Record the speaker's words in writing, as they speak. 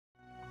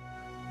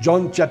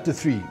John chapter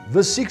 3,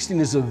 verse 16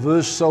 is a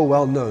verse so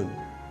well known,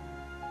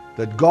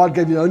 that God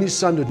gave His only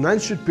Son that none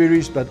should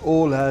perish but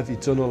all have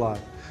eternal life.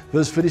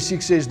 Verse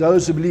 36 says,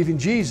 those who believe in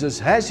Jesus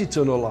has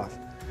eternal life.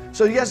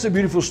 So here's a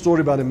beautiful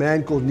story about a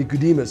man called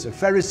Nicodemus, a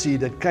Pharisee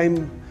that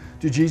came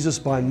to Jesus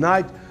by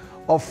night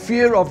of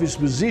fear of his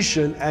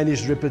position and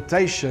his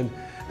reputation.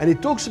 And he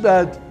talks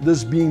about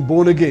this being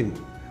born again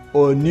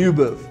or a new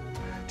birth.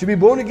 To be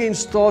born again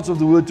starts with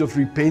the word of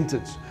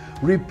repentance.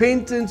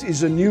 Repentance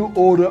is a new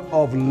order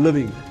of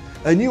living,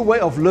 a new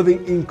way of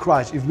living in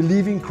Christ, if you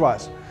believe in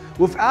Christ.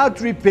 Without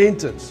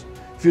repentance,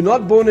 if you're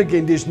not born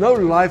again, there's no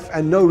life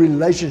and no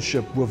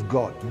relationship with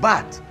God.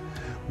 But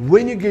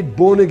when you get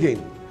born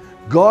again,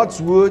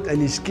 God's word and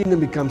His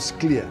kingdom becomes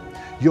clear.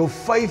 Your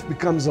faith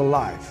becomes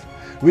alive.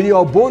 When you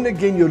are born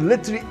again, you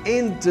literally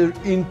enter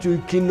into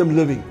kingdom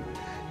living.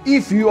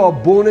 If you are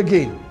born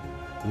again,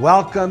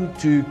 welcome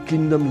to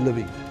kingdom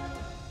living.